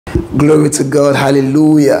Glory to God.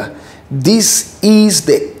 Hallelujah. This is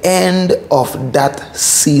the end of that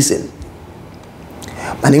season.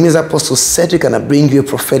 My name is Apostle Cedric, and I bring you a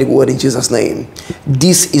prophetic word in Jesus' name.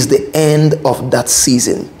 This is the end of that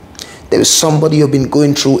season. There is somebody you've been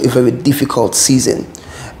going through a very difficult season,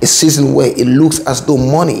 a season where it looks as though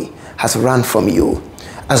money has run from you,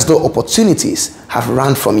 as though opportunities have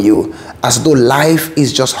run from you, as though life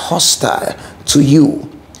is just hostile to you.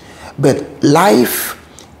 But life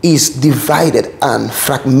is divided and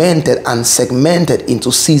fragmented and segmented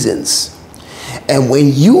into seasons. And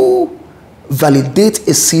when you validate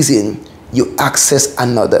a season, you access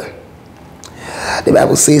another. The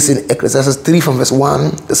Bible says in Ecclesiastes 3 from verse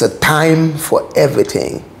 1, there's a time for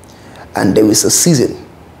everything, and there is a season.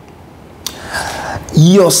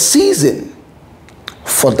 Your season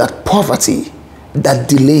for that poverty, that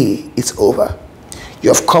delay, is over.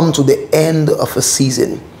 You have come to the end of a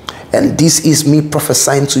season, and this is me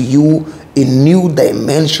prophesying to you a new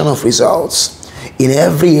dimension of results in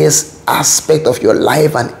every aspect of your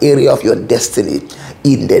life and area of your destiny,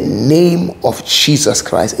 in the name of Jesus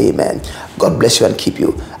Christ. Amen. God bless you and keep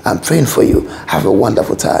you. I'm praying for you. Have a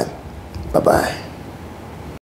wonderful time. Bye-bye.